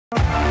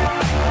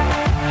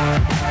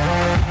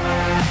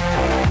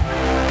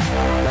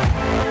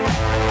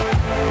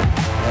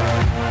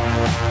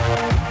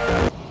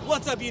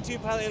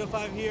Pilot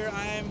 805 here.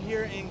 I am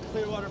here in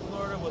Clearwater,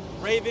 Florida with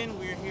Raven.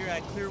 We're here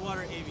at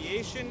Clearwater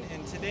Aviation,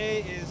 and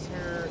today is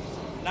her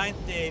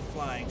 9th day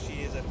flying.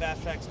 She is a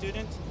fast track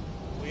student.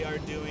 We are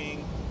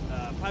doing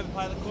a private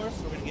pilot course.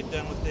 We're going to get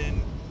done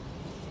within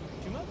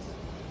 2 months?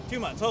 2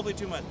 months, hopefully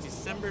 2 months.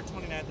 December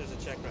 29th, there's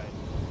a check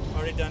ride.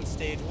 Already done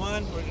stage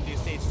 1, we're going to do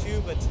stage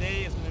 2, but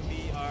today is going to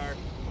be our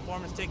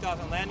performance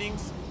takeoff and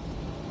landings.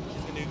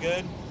 She's going to do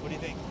good. What do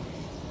you think?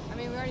 I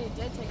mean, we already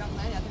did take off and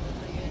landing. I think we're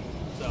pretty good.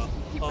 So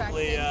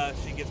hopefully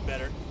she gets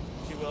better.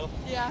 She will.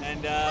 Yeah.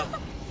 And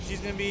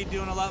she's going to be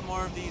doing a lot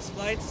more of these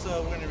flights,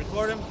 so we're going to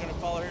record them. We're going to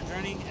follow her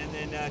journey, and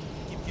then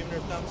keep giving her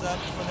thumbs up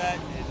for that,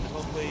 and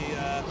hopefully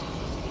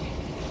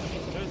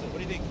what do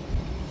you think?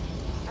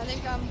 I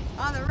think I'm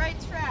on the right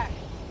track.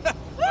 All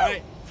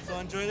right, so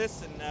enjoy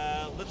this,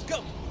 and let's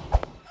go.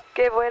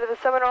 Gave way to the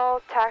Seminole,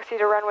 taxi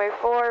to runway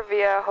 4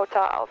 via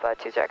Hotel Alpha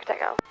 20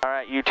 Tango. All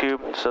right,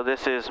 YouTube, so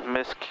this is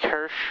Miss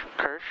Kirsch.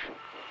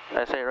 Did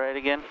I say it right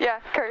again?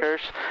 Yeah,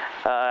 Kirsch.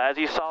 As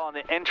you saw in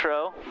the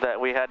intro that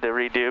we had to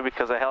redo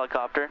because of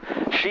helicopter,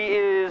 she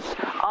is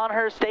on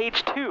her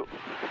stage 2.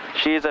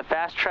 She is a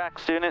fast track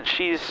student.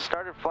 She's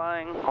started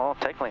flying, well,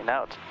 technically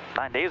now it's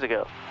 9 days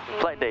ago.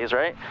 Flight days,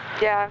 right?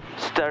 Yeah.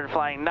 Started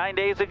flying 9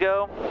 days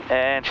ago,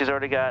 and she's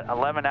already got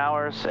 11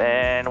 hours,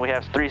 and we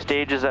have 3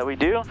 stages that we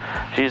do.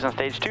 She's in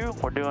stage 2.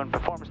 We're doing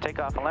performance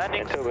takeoff and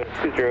landings. Manitoba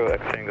 20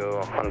 X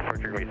Tango,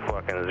 unfortunate degrees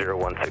squawk in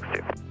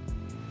 0162.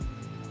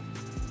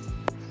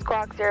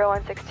 Squawk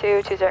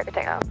 0162, 20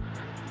 Tango.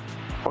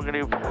 We're going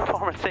to do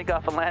performance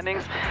takeoff and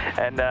landings,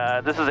 and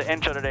this is an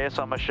intro today,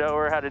 so I'm going to show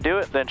her how to do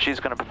it, then she's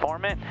going to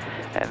perform it,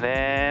 and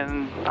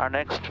then our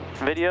next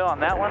video on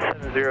that one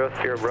 70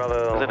 Sierra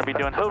Bravo. is going to be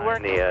doing hood work,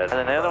 and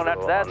then the other one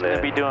after that is going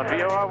to be doing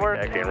VOR work,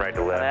 right to and left,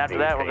 then after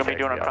that we're going to be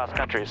doing cross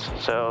countries.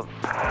 So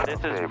this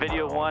is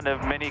video 1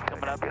 of many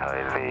coming up for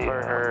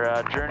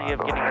her journey of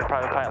getting her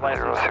private pilot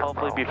license,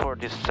 hopefully before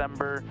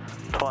December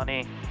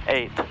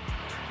 28th.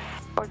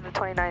 Or the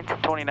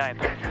 29th.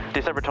 29th,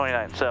 December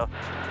 29th. So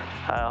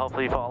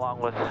hopefully you follow along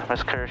with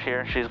Miss Kirsch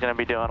here. She's going to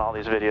be doing all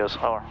these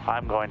videos, or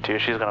I'm going to.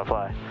 She's going to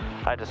fly.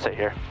 I just sit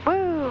here.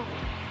 Woo!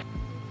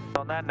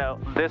 On that note,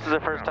 this is her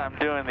first time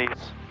doing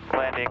these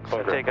landings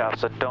and takeoffs,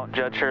 so don't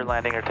judge her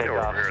landing or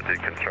takeoff.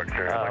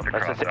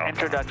 It's just an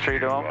introductory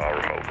to them.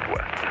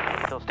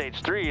 Until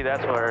stage 3,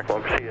 that's where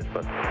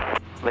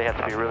they have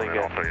to be really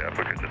good.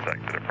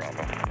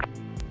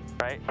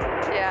 Right?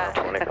 Yeah.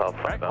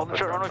 Right, hold the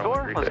short runway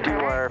 4. Let's do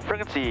our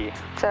frequency.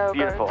 So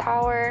Beautiful. go to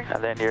tower.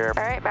 And then your...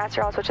 Alright,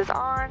 master all switches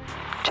on.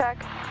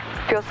 Check.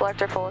 Fuel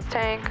selector full is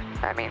tank.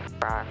 I mean,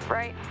 we're on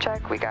right.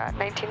 Check. We got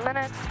 19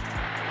 minutes.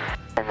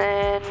 And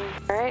then,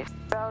 alright,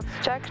 belts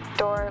check.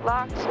 Door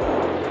locked.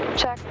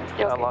 Check.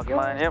 Lock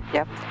mine, yep.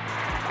 Yep.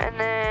 And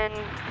then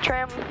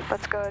trim.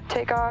 Let's go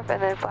takeoff.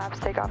 And then flaps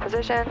takeoff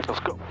position. Let's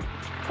go.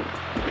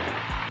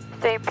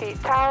 St. Pete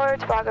Tower,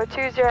 Tobago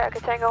 20, Echo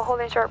Tango,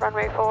 holding short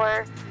runway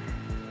 4.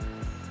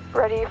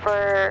 Ready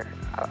for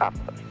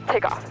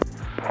takeoff.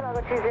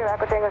 Tobago 20,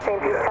 Echo Tango,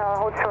 St. Pete Tower,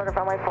 hold short of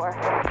runway 4.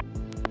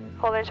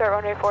 Holding short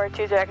runway 4,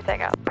 20, Echo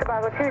Tango.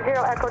 Tobago 20,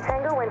 Echo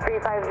Tango, wind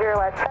 350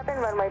 at 7,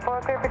 runway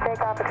 4, clear for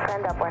takeoff,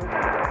 extend upwind.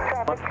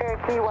 Traffic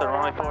Cherokee 1. So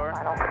runway 4,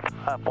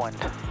 upwind.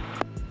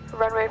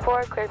 Runway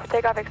 4, clear for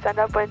takeoff, extend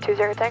upwind,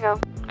 20 Tango.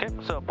 Okay,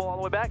 so pull all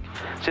the way back.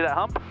 See that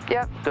hump?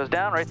 Yep. Goes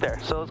down right there.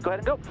 So let's go ahead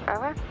and go.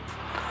 Okay.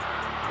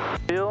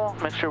 Feel,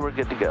 make sure we're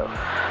good to go.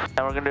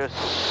 And we're going to do a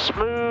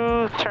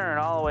smooth turn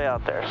all the way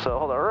out there. So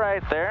hold it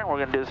right there. We're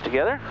going to do this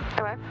together.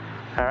 Okay.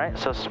 All right,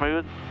 so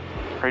smooth.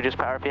 Reduce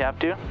power if you have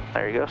to.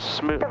 There you go.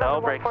 Smooth. No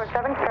brakes.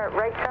 147, start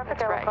right traffic.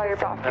 That's right. Call your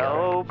soft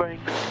No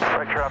brakes.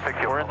 Right traffic.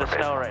 We're in the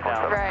snow right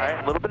now. Right. All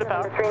right, a little bit of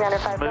power. Number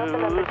 395 Smooth,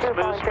 smooth,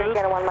 smooth.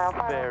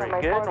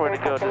 Very good. We're going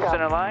to go to the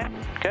center line.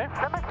 Okay.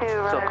 Number 2,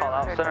 So call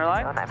out center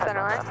line.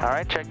 Center line. All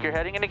right, check your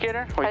heading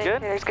indicator. We Heading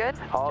good? indicator's good.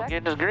 All Check.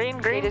 gauges green,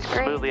 green. Gauge is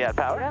green. Smoothly add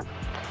power. Yep.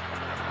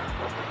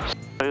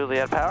 Smoothly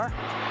add power.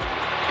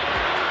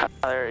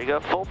 There you go,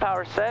 full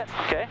power set.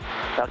 Okay,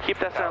 now keep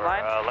that center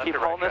line. Keep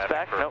holding this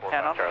back. Nope,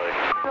 hand on.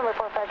 Number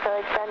 45,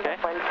 Charlie, extend Okay,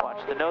 upwind.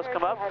 watch the nose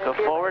come up. Go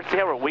forward. See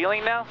how we're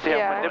wheeling now? See how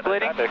Yeah. we're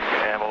manipulating?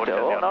 No,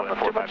 no,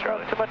 too much,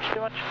 too much, too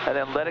much. And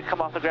then let it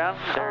come off the ground.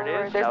 There it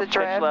is. There's Now the pitch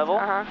drift. level.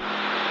 Uh-huh.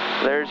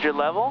 There's your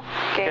level.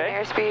 Gain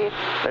Okay. airspeed.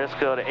 Let's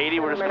go to 80.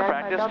 We're just going to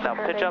practice. Now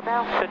pitch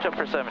up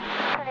for 70.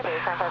 Pow,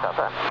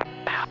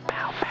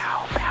 pow,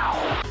 pow,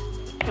 pow.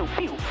 Pew,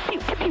 pew, pew,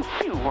 pew,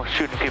 pew. We're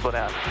shooting people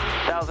down.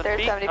 1,000 There's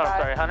feet. 75. Oh,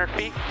 sorry, 100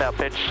 feet. Now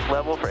pitch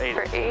level for 80.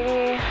 For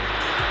 80.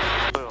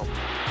 Boom.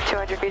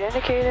 200 feet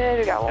indicated.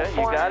 We got one Okay,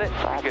 more. you got it.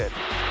 You're good.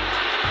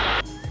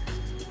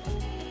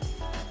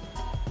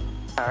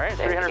 All right,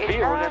 300 feet.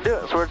 We're going to do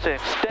it. So we're going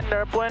to extend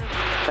our upwind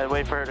and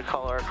wait for her to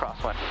call our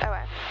crosswind.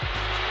 Okay.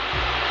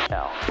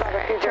 Now. Tobago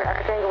 20,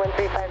 Echo Tango, wind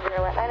 350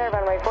 at 9,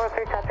 runway 4,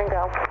 clear touch and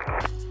go.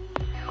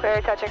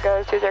 Clear, touch and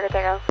goes, 20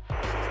 Tango.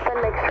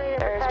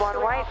 There's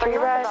 1 white, 3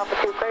 red.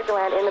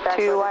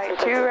 2 white,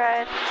 2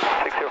 red.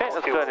 Okay,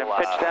 let's go ahead and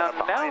pitch down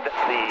now.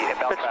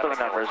 Pitch for the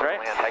numbers, right?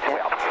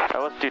 Alright,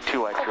 let's do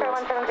 2 white, 2 red.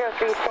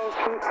 1703 St.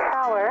 Pete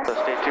Tower. So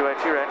stay 2 white,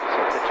 2 red.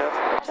 So pitch up.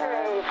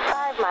 A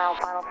 5-mile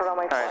final for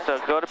runway 4. Alright, so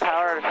go to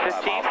power at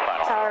 15.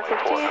 Power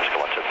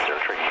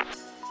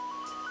 15.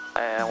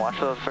 And watch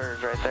those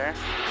birds right there.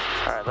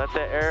 Alright, let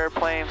the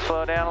airplane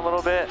slow down a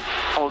little bit.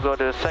 We'll go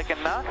to the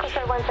second notch. Coast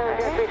Guard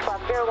 1703,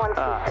 swap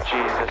 0126. Ah,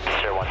 Jesus.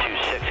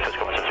 0126, Coast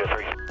Guard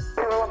 1703.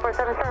 Number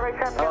 147, start right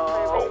traffic.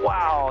 Oh,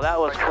 wow, that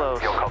was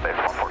close. You'll call base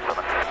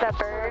 147. That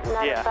bird.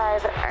 Yeah.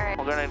 95. Alright.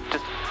 We're gonna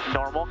just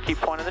normal, keep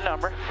pointing the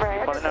number.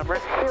 Right. Keep pointing the number.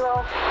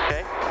 Kilo.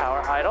 Okay,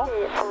 power idle.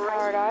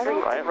 Powered idle.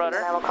 Right rudder.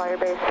 And I will call your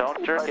base.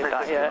 Don't jerk it,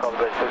 not yet.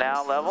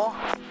 Now level.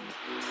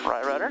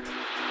 Right rudder.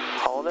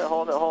 Hold it,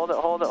 hold it, hold it,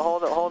 hold it,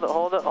 hold it, hold it,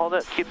 hold it, hold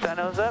it. Keep that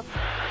nose up.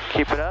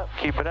 Keep it up,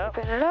 keep it up.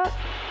 Open it up.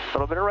 A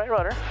little bit of right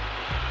rudder.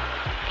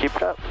 Keep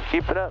it up,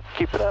 keep it up,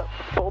 keep it up.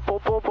 Pull, pull,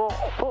 pull, pull,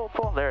 pull,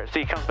 pull. There,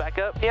 see, it comes back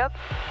up. Yep.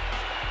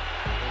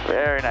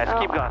 Very nice. Oh,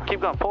 Keep wow. going,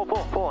 keep going. Pull,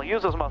 pull, pull.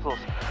 Use those muscles.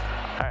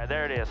 All right,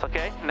 there it is.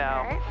 Okay,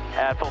 now Alright.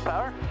 add full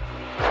power.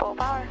 Full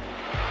power.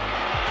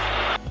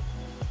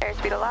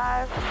 Airspeed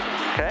alive.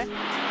 Okay.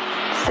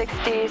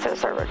 60, so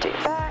start rotate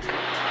back.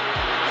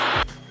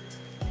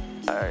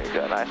 There you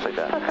go. Nicely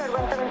done. Coast Guard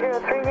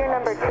 1703, your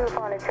number 2,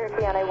 following a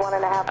Turkey on a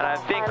 1.5 And I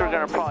think we're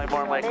going to probably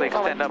more likely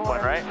extend up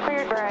one, right?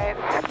 Cleared. Right.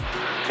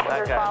 That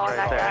We're guy's following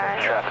right that there.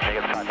 guy.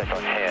 Traffic, make contact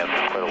on him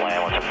for the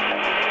land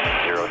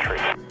 173.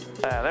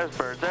 Yeah, there's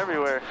birds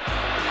everywhere.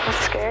 That's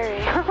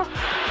scary.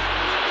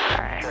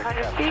 Alright,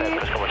 100 feet.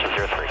 Coast Guard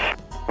 173.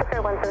 Coast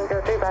Guard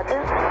 1703,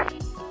 Roger.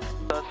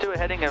 So let's do a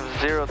heading of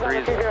 030.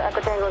 20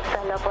 Echo Tango,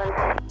 extend upwind.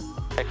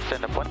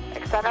 Extend up one.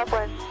 Extend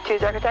upwind.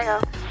 20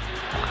 Tango.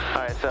 All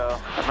right, so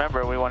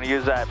remember we want to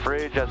use that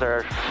bridge as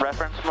our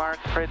reference mark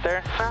right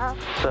there. Uh-huh.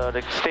 So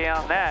to stay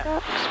on that,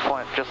 just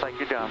point just like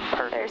you're doing.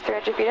 Perfect.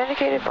 There's 300 feet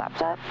indicated,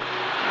 flaps up.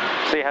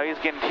 See how he's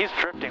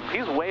drifting.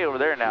 He's way over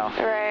there now.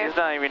 Right. He's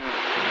not even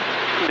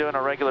doing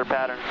a regular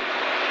pattern.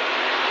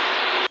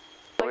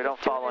 So we don't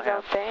follow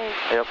him. Thing.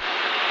 Yep.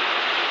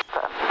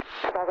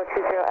 Chicago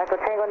 20 Echo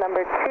Tango,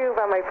 number 2,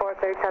 runway 4,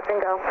 clear, touch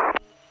and go.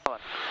 Hold on.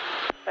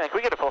 Hey, can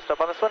we get a full stop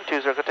on this one?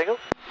 20 Echo Tango.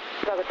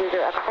 Chicago 20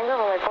 Echo Tango,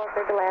 runway 4,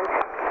 clear to land.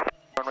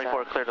 Runway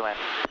 4 clear to land.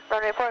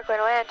 Runway 4, clear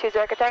to land,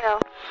 20 Tango.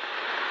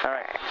 All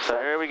right, so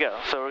here we go.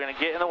 So we're going to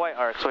get in the white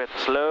arc. So we have to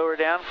slow her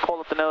down, pull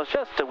up the nose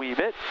just a wee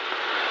bit.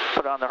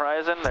 Put it on the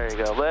horizon. There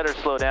you go. Let her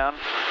slow down.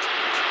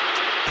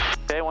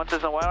 Okay, once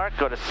it's in the white arc,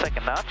 go to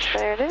second notch.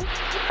 There it is.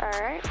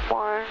 Alright,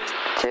 1,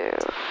 2,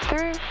 3.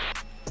 Okay.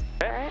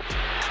 Alright.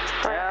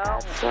 Now,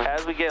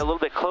 as we get a little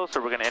bit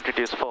closer, we're going to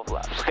introduce full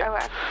flaps. Okay?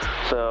 Okay.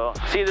 So,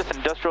 see this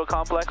industrial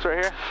complex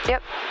right here?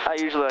 Yep. I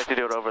usually like to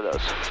do it over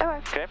those. Okay.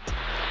 Okay?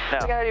 We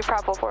Now, gotta do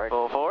propel forward.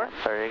 full forward.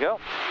 There you go.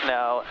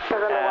 Now,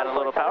 add a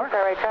little power.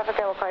 Start right traffic,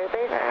 I will call your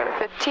base.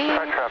 15.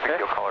 Okay.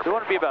 We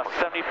want to be about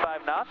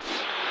 75 knots,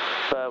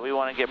 but we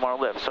want to get more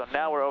lift. So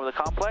now we're over the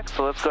complex,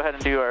 so let's go ahead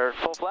and do our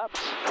full flaps.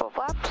 Full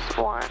flaps.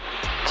 1,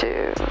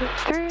 2,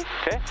 3.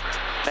 Okay.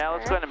 Now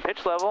let's go ahead and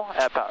pitch level,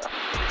 add power.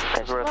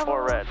 Because we're at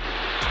 4 red.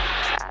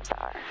 Add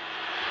power.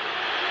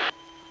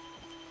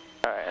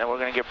 Alright, and we're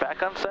going to get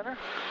back on center.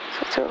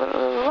 So let's do a little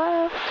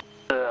to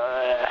the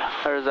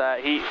left. There's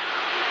that heat.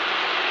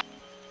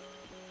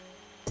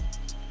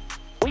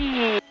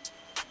 Whee!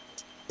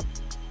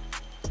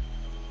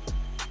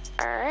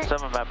 Alright.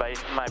 Some of my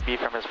might be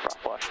from his prop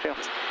wash too.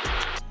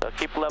 So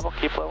keep level,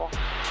 keep level.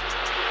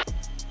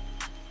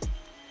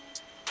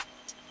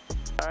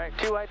 Alright,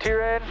 2 white, 2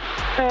 red.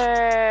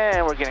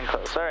 And we're getting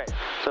close. Alright,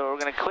 so we're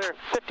going to clear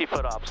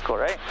 50-foot obstacle,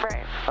 right?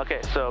 Right.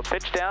 Okay, so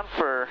pitch down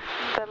for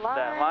The line.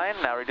 that line.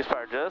 Now reduce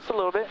power just a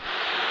little bit.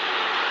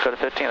 Go to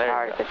 15, there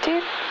Power you to go. 15.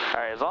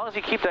 Alright, as long as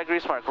you keep that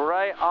grease mark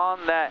right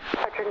on that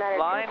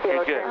line,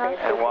 you're good. Uh-huh.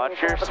 And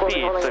watch your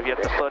speed. So if you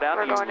have to slow down,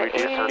 We're you going to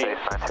reduce 80.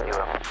 speed.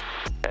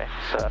 Okay,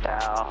 so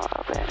now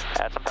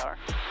add some power.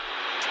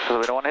 Because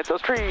we don't want to hit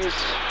those trees.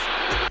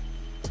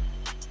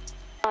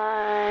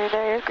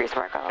 There is grease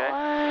mark on the Okay.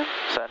 line.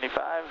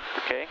 75,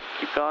 okay,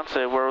 keep going.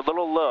 So we're a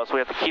little low, so we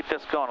have to keep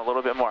this going a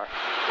little bit more.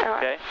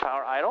 Okay,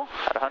 power idle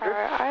at 100.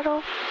 Power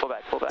idle. Pull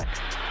back, pull back.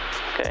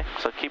 Okay,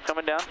 so keep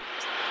coming down.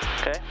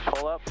 Okay,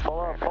 pull up, pull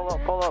up, pull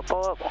up, pull up,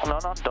 pull up. Oh,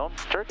 no, don't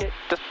jerk it.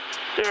 Just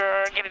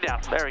get it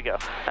down. There we go.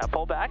 Now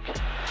pull back,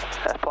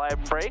 apply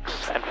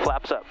brakes, and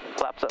flaps up,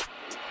 flaps up.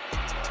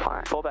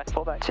 1, Pull back,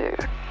 pull back. 2.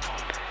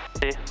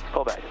 See,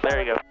 pull back. There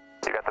you go.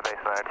 You got the base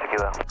 9,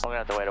 tequila. We're gonna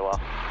have to wait a while.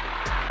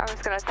 I'm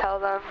just gonna tell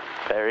them.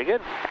 Very good.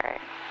 Alright.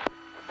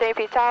 St.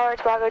 Pete Tower,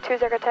 Tobago 2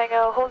 Echo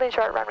Tango, holding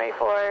short runway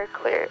 4,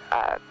 clear,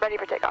 ready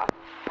for takeoff.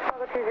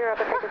 Chicago 20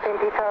 Echo Tango, St.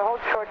 Pete Tower, hold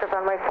short of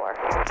runway 4.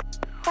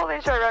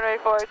 Holding short runway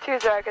 4, 2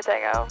 Echo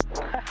Tango.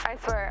 I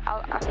swear,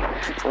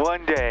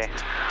 One day.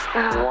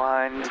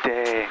 One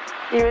day.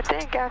 you would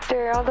think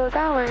after all those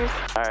hours.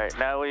 All right,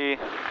 now we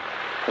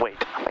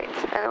wait. Wait,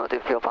 and then we'll do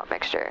fuel pump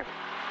mixture.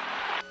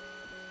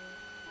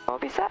 We'll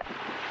be set.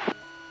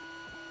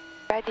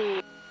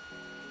 Ready.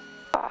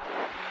 Off.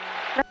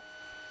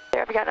 0.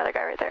 here. We got another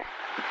guy right there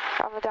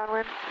on the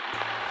downwind.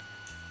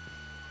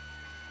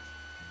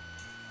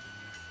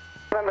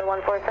 November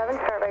 147,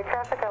 start right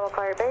traffic. I will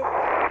call your base.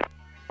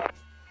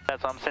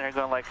 That's why I'm sitting here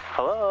going like,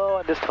 hello,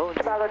 I just told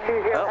you. Chicago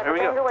 20, oh, here we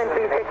go. wind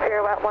 360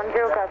 at 10,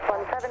 gust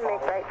 17,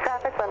 make right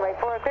traffic, runway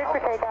 4, cleared for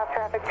takeoff,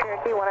 traffic,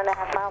 Cherokee,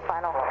 1.5 mile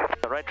final.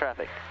 Right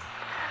traffic.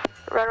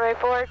 Runway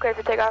 4, clear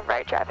for takeoff,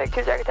 right traffic,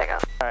 20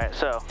 takeoff. All right,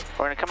 so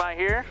we're gonna come out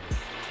here,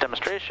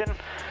 demonstration,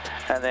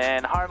 and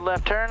then hard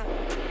left turn.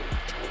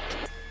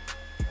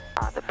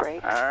 On the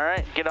brakes. All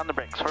right, get on the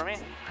brakes for me.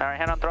 All right,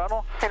 hand on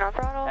throttle. Hand on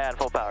throttle. And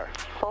full power.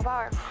 Full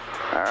power.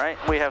 All right,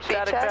 we have Speed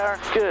static check. power.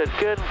 Good,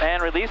 good.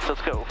 And release,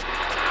 let's go.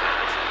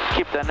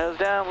 Keep that nose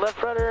down,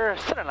 left rudder,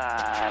 center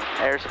line.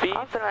 Airspeed.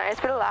 On center line,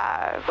 airspeed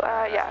alive.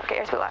 Yeah, okay,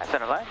 airspeed alive.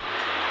 Center line.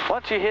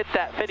 Once you hit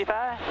that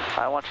 55,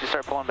 I want you to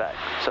start pulling back.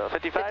 So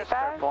 55,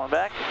 start pulling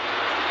back.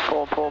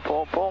 Pull, pull,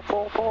 pull, pull,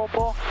 pull, pull,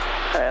 pull.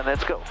 And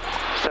let's go.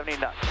 70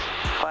 knots.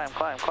 Climb,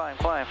 climb, climb,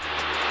 climb.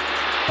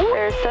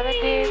 There's 70.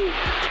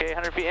 Okay,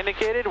 100 feet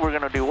indicated. We're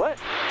gonna do what?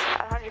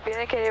 At 100 feet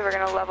indicated, we're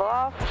gonna level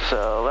off.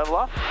 So level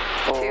off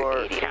for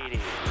 80 knots.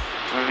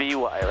 80.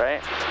 VY,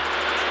 right?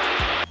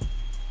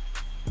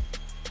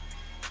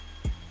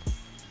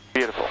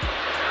 Beautiful.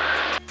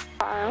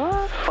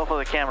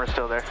 Hopefully the camera's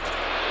still there.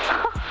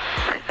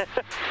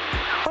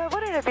 Why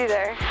wouldn't it be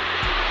there?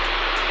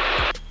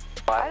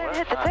 I didn't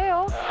hit the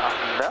tail.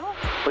 No,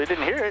 we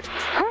didn't hear it.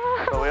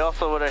 But we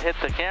also would have hit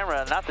the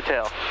camera, not the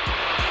tail.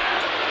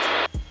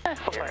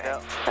 We'll find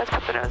out. Let's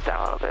put the nose down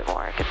a little bit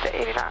more, get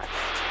to 80 knots.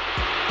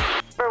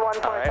 Number All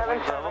right, 147,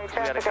 wings level. We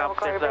got to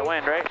compensate for that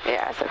wind, right?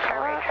 Yeah, so All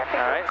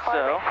right,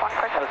 so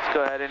let's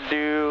go ahead and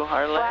do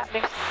our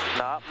landings.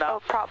 No, no.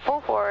 Oh, prop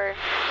full forward,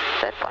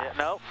 then flat.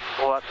 Yeah, nope.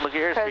 Well, look at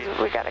your Because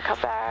speed. we got to come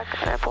back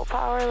and then full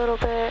power a little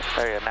bit.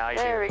 There you go. Now you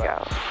There we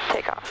go.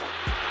 Take off.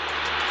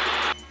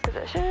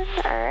 Position.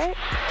 All right.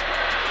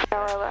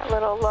 Now we're a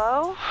little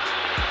low.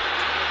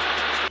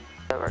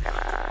 So we're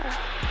gonna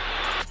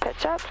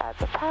pitch up, add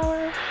some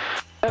power.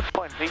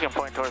 Point. You can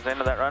point towards the end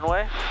of that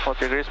runway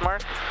with your grease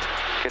mark.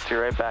 Gets you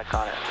right back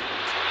on it.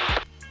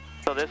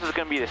 So this is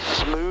going to be the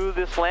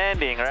smoothest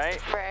landing,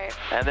 right? Right.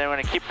 And then we're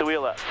going to keep the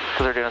wheel up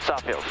because we're doing a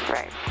soft field.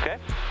 Right. Okay.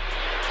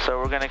 So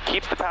we're going to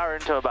keep the power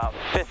into about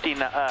 50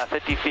 feet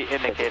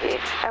indicated. 50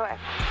 feet. Okay.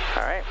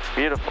 All right.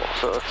 Beautiful.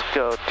 So let's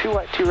go 2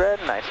 white, 2 red.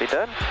 Nicely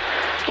done.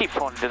 Keep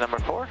pulling to number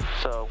 4.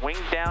 So wing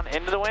down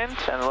into the wind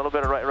and a little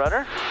bit of right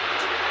rudder.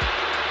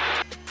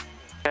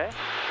 Okay.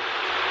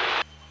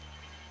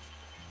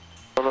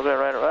 A little bit of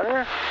right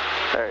rudder.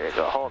 There you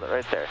go. Hold it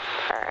right there.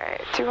 All right.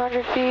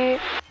 200 feet.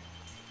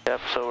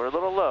 Yep, so we're a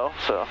little low,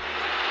 so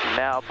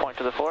now point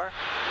to the 4.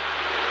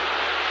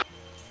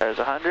 There's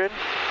 100.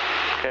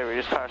 Okay, we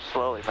just power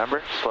slowly,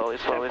 remember? Slowly,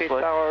 slowly,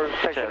 slowly. Power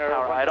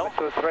idle.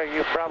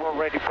 Bravo,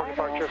 ready for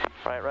departure.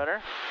 Right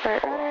rudder.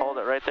 Right rudder. Hold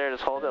it right there,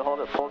 just hold it,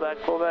 pull back,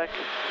 pull back.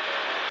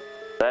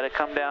 Let it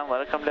come down,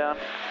 let it come down.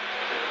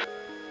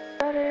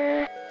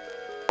 Rudder.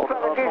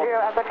 Bravo 20,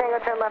 Alpha Tango,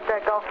 turn left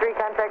at Gulf 3,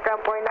 contact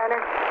ground point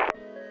 9er.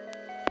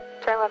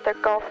 Turn left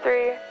at Gulf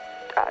 3,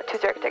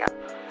 20 take off.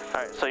 All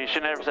right, so you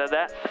shouldn't have said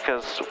that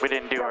because we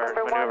didn't do our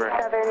maneuver.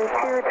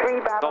 1723,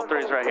 Bravo. Gulf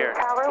 3 is right here.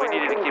 We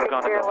needed to keep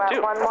going to Gulf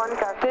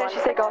 2. Didn't she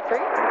say Gulf 3?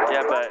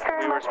 Yeah, but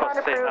we were supposed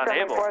to say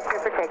unable.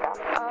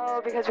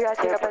 Oh, because we gotta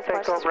take up as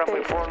much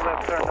space.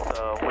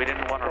 So we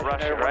didn't want to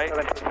rush it, right?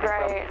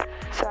 Right.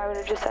 So I would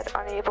have just said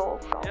unable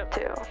Gulf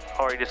 2.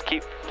 Or you just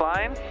keep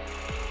flying.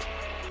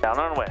 Down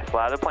on way.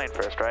 Fly the plane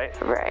first, right?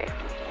 Right.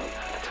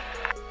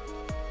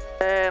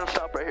 And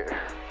stop right here.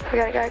 We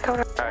got a guy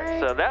coming up. Alright,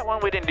 so that one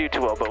we didn't do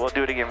too well, but we'll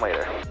do it again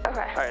later.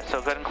 Okay. Alright, so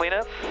go ahead and clean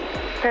up.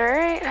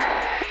 Alright.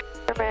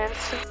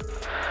 Airman's.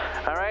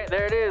 Alright,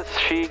 there it is.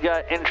 She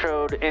got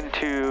introed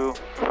into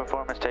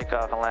performance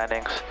takeoff and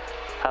landings.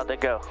 How'd they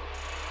go?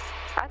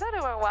 I thought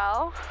it went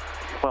well.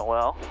 Went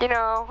well. You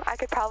know, I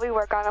could probably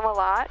work on them a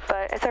lot,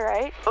 but it's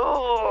alright.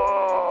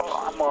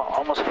 Oh, I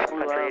almost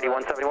flew out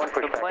 8171,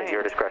 push back at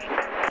your discretion.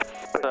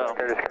 So,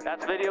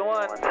 that's video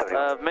 1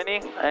 of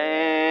Minnie,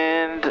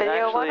 and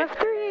Video actually, 1 of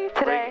 3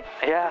 today.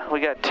 We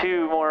got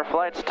 2 more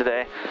flights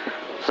today.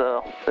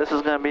 So, this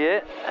is going to be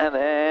it, and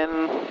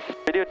then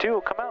video 2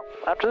 will come out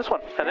after this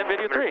one, and then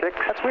video 3.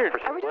 That's weird.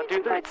 Are we doing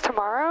 2 flights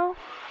tomorrow?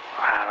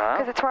 I don't know.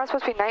 Because tomorrow's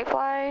supposed to be night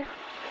flight.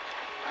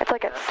 It's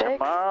like at 6.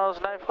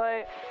 Tomorrow's night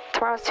flight.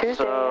 Tomorrow's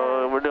Tuesday.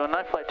 So, yeah. we're doing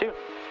night flight too.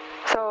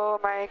 So,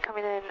 am I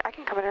coming in? I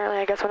can come in early,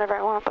 I guess, whenever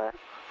I want, but...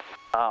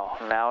 Oh,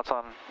 now it's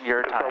on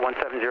your time.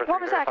 1703.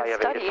 What was that? I can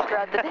study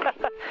throughout the day.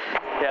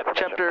 Yeah,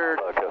 chapter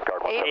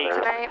 8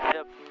 tonight.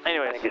 Yep.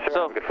 Anyways, Thank you, sir.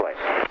 so Good flight.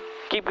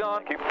 keep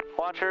going.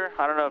 Watch her.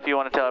 I don't know if you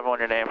want to tell everyone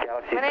your name.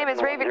 My name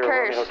is Raven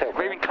Kirsch.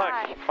 Raven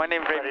Hi. Kirsch. My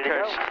name's Raven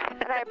Kirsch.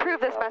 And I approve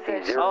this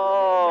message.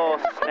 Oh,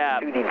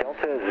 snap.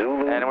 Delta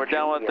Zulu. And we're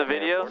done with the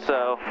video,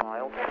 so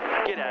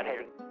get out of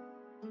here.